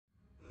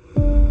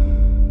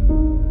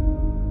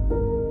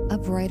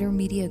Writer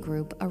Media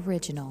Group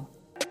original.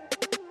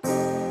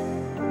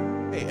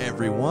 Hey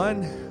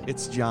everyone,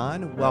 it's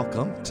John.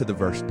 Welcome to the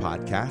Verse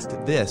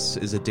Podcast. This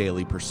is a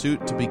daily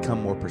pursuit to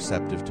become more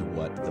perceptive to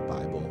what the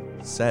Bible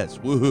says.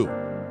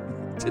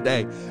 Woohoo!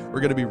 Today, we're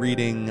going to be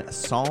reading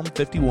Psalm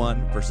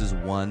 51, verses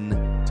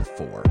 1 to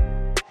 4.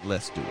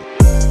 Let's do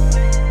it.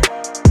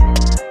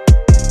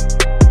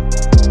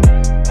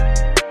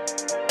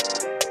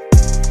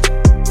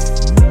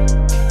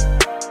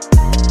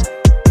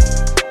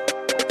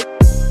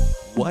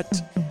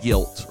 What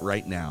guilt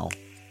right now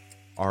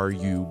are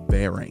you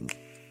bearing?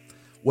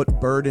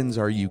 What burdens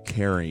are you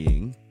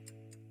carrying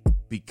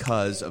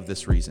because of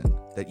this reason,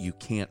 that you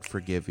can't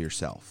forgive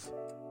yourself?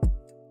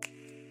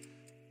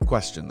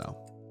 Question though,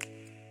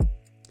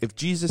 if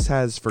Jesus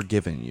has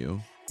forgiven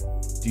you,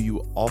 do you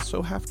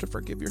also have to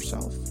forgive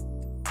yourself?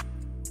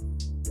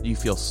 Do you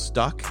feel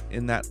stuck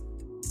in that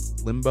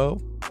limbo?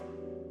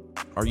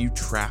 Are you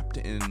trapped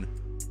in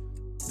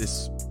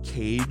this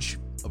cage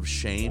of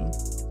shame?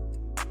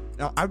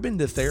 Now, I've been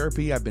to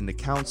therapy, I've been to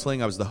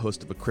counseling, I was the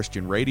host of a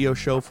Christian radio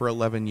show for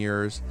 11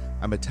 years.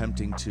 I'm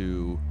attempting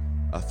to,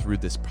 through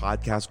this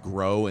podcast,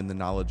 grow in the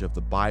knowledge of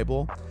the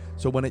Bible.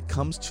 So when it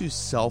comes to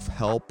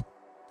self-help,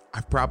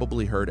 I've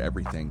probably heard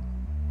everything.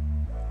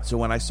 So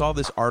when I saw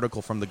this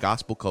article from the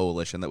Gospel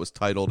Coalition that was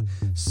titled,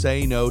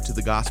 "Say No to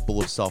the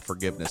Gospel of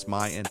Self-Forgiveness,"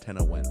 my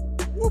antenna went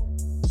whoop,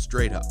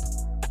 straight up.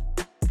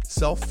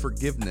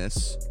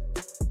 Self-forgiveness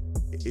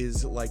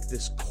is like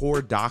this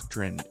core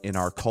doctrine in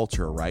our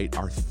culture, right?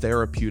 Our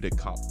therapeutic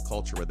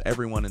culture with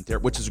everyone in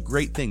therapy, which is a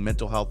great thing.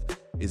 Mental health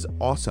is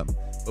awesome.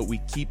 But we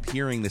keep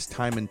hearing this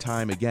time and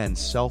time again,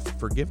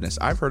 self-forgiveness.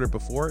 I've heard it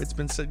before. It's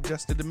been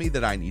suggested to me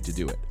that I need to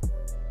do it.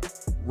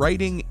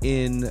 Writing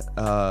in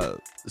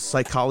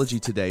Psychology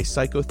Today,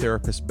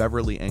 psychotherapist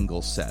Beverly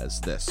Engels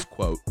says this,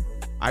 quote,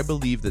 "I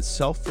believe that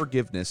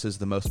self-forgiveness is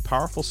the most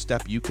powerful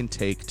step you can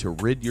take to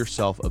rid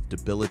yourself of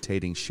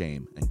debilitating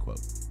shame," end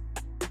quote.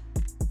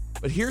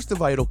 But here's the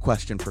vital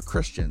question for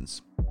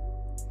Christians.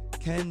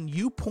 Can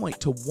you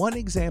point to one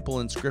example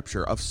in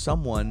Scripture of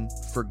someone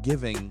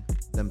forgiving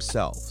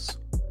themselves?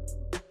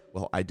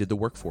 Well, I did the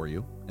work for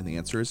you, and the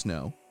answer is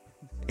no.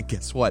 And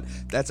guess what?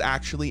 That's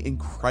actually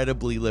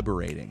incredibly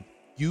liberating.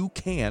 You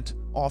can't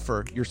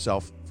offer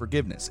yourself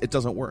forgiveness. It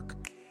doesn't work.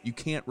 You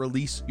can't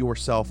release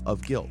yourself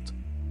of guilt.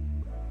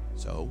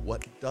 So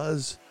what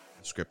does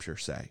Scripture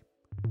say?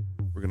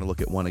 We're going to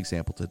look at one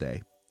example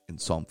today in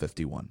Psalm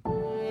 51.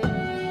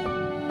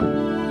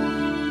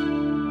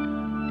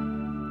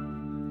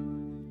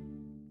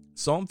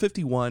 Psalm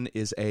 51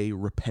 is a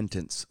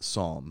repentance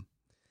psalm,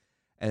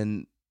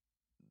 and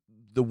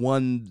the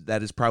one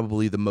that is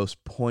probably the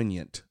most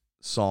poignant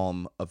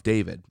psalm of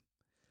David.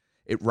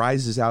 It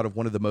rises out of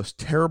one of the most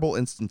terrible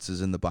instances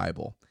in the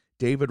Bible.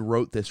 David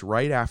wrote this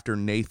right after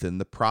Nathan,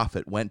 the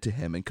prophet, went to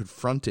him and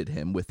confronted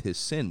him with his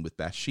sin with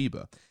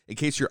Bathsheba. In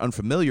case you're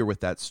unfamiliar with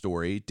that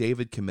story,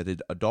 David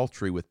committed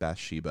adultery with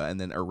Bathsheba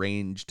and then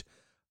arranged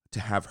to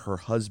have her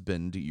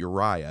husband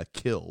Uriah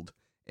killed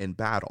in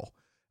battle.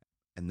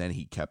 And then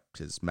he kept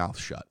his mouth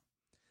shut.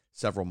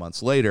 Several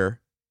months later,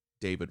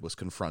 David was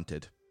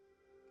confronted,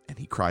 and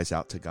he cries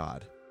out to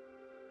God.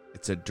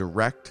 It's a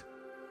direct,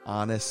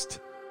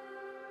 honest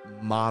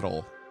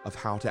model of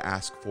how to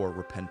ask for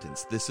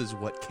repentance. This is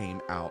what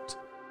came out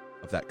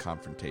of that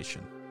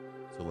confrontation.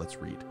 So let's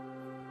read.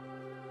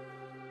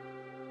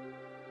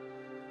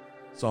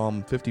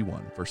 Psalm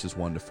 51, verses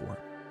 1 to 4.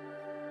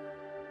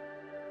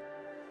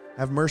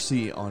 Have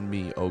mercy on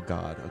me, O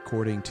God,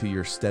 according to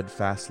your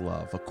steadfast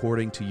love,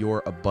 according to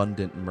your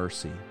abundant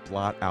mercy.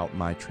 Blot out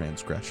my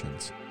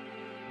transgressions.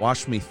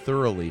 Wash me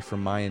thoroughly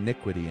from my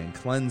iniquity and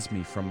cleanse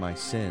me from my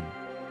sin.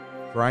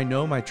 For I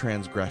know my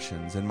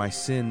transgressions, and my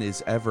sin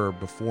is ever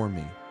before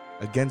me.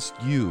 Against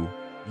you,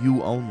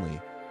 you only,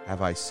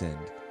 have I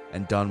sinned,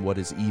 and done what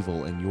is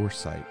evil in your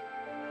sight,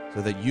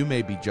 so that you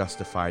may be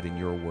justified in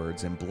your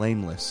words and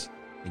blameless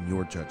in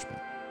your judgment.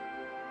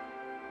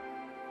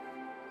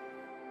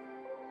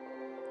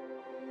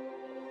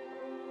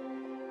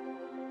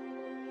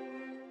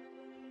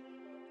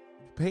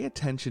 Pay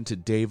attention to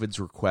David's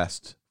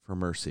request for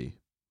mercy.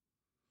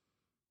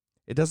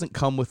 It doesn't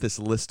come with this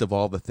list of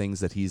all the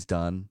things that he's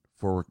done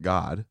for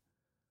God.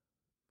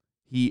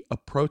 He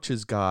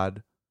approaches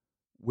God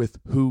with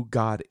who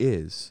God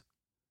is.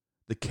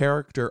 The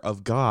character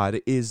of God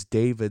is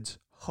David's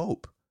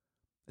hope.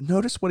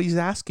 Notice what he's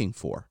asking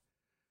for: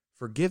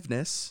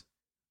 forgiveness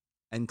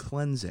and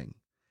cleansing.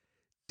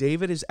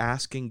 David is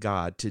asking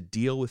God to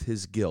deal with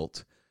his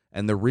guilt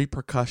and the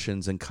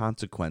repercussions and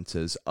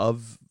consequences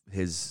of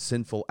his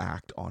sinful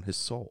act on his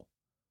soul.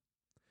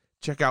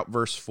 Check out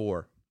verse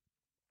 4.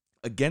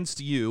 Against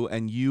you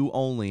and you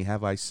only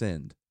have I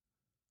sinned.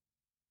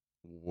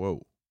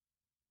 Whoa.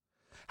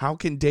 How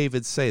can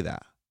David say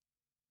that?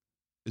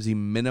 Is he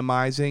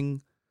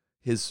minimizing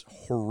his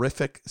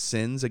horrific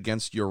sins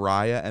against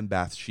Uriah and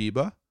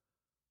Bathsheba?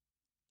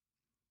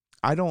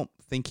 I don't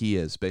think he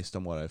is, based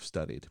on what I've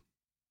studied.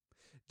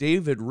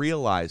 David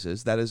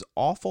realizes that as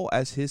awful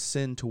as his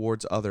sin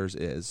towards others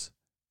is,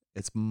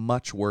 it's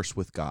much worse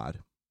with God.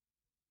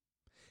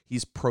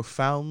 He's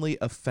profoundly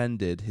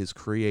offended his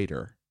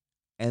creator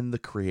and the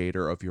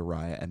creator of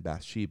Uriah and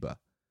Bathsheba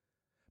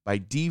by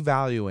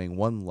devaluing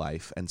one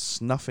life and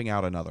snuffing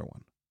out another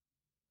one.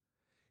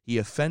 He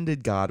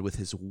offended God with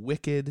his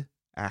wicked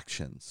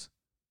actions.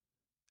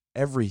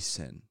 Every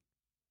sin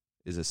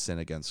is a sin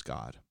against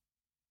God.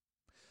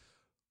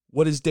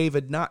 What is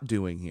David not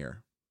doing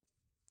here?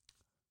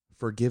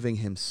 Forgiving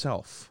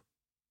himself.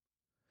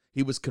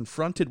 He was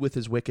confronted with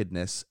his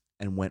wickedness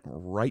and went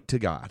right to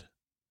God.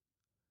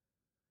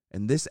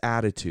 And this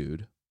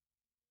attitude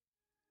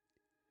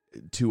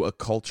to a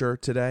culture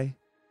today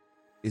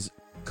is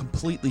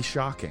completely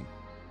shocking.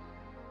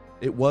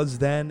 It was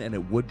then and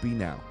it would be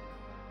now.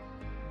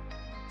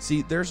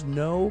 See, there's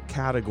no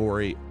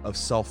category of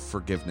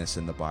self-forgiveness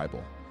in the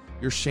Bible.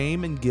 Your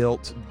shame and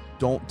guilt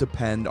don't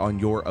depend on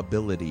your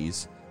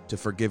abilities to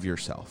forgive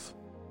yourself.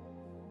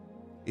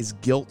 Is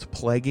guilt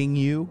plaguing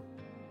you?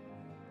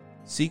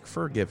 Seek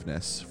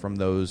forgiveness from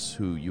those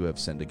who you have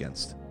sinned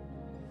against.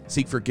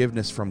 Seek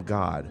forgiveness from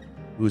God,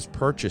 who has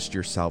purchased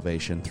your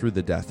salvation through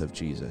the death of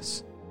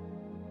Jesus.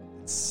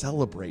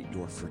 Celebrate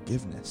your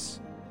forgiveness.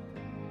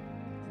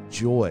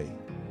 Enjoy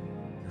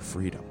your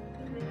freedom.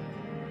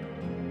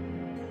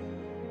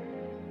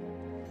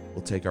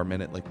 We'll take our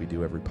minute, like we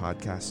do every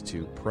podcast,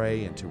 to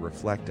pray and to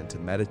reflect and to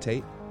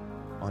meditate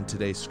on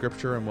today's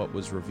scripture and what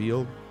was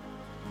revealed,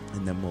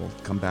 and then we'll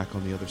come back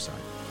on the other side.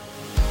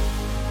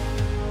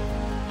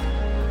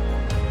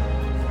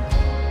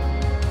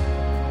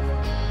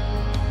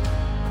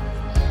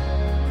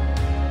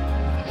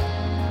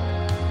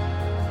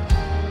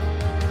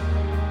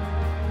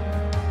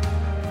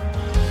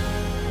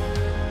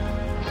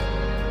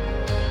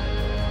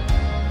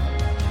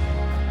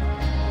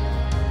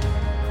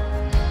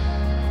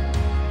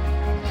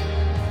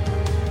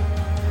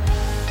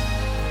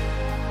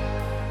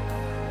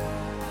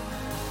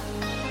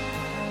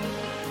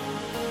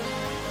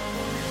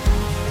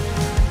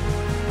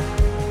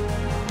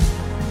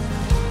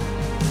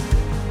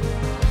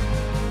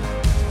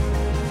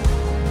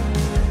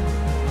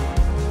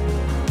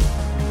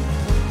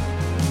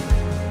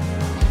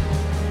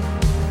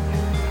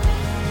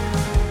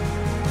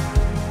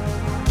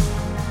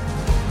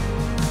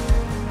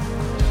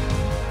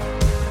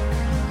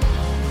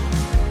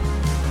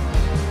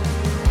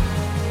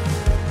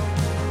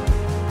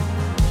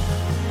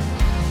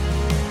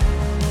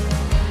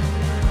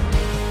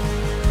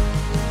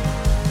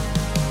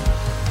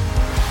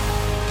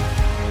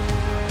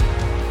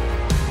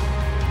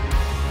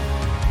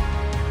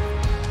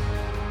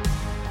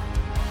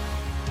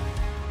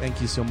 Thank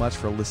you so much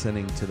for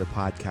listening to the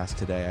podcast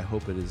today. I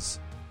hope it is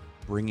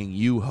bringing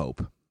you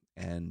hope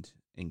and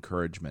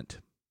encouragement.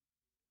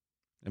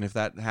 And if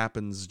that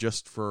happens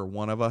just for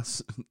one of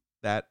us,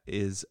 that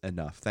is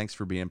enough. Thanks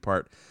for being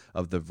part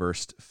of the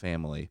Versed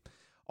family.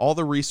 All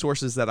the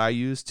resources that I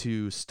use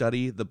to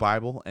study the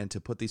Bible and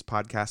to put these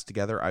podcasts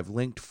together, I've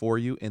linked for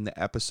you in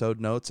the episode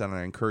notes, and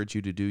I encourage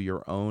you to do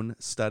your own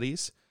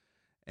studies.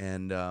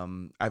 And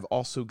I've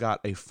also got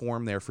a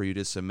form there for you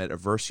to submit a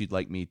verse you'd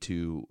like me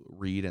to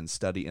read and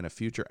study in a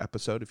future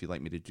episode, if you'd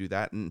like me to do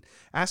that. And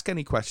ask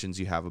any questions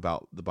you have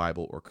about the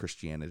Bible or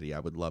Christianity. I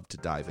would love to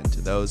dive into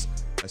those.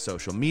 My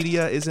social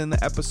media is in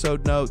the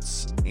episode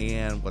notes.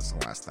 And what's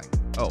the last thing?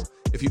 Oh,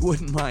 if you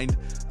wouldn't mind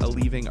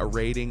leaving a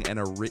rating and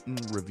a written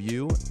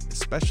review,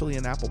 especially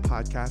in Apple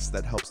Podcasts,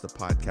 that helps the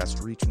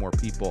podcast reach more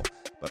people,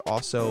 but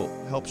also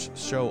helps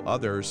show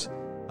others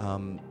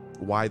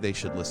why they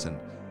should listen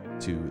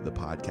to the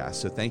podcast.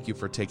 So thank you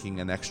for taking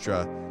an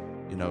extra,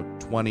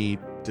 20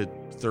 to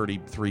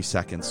 33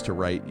 seconds to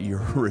write your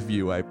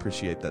review. I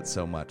appreciate that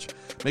so much.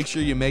 Make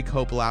sure you make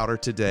hope louder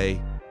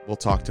today. We'll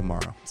talk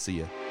tomorrow.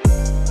 See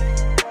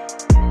you.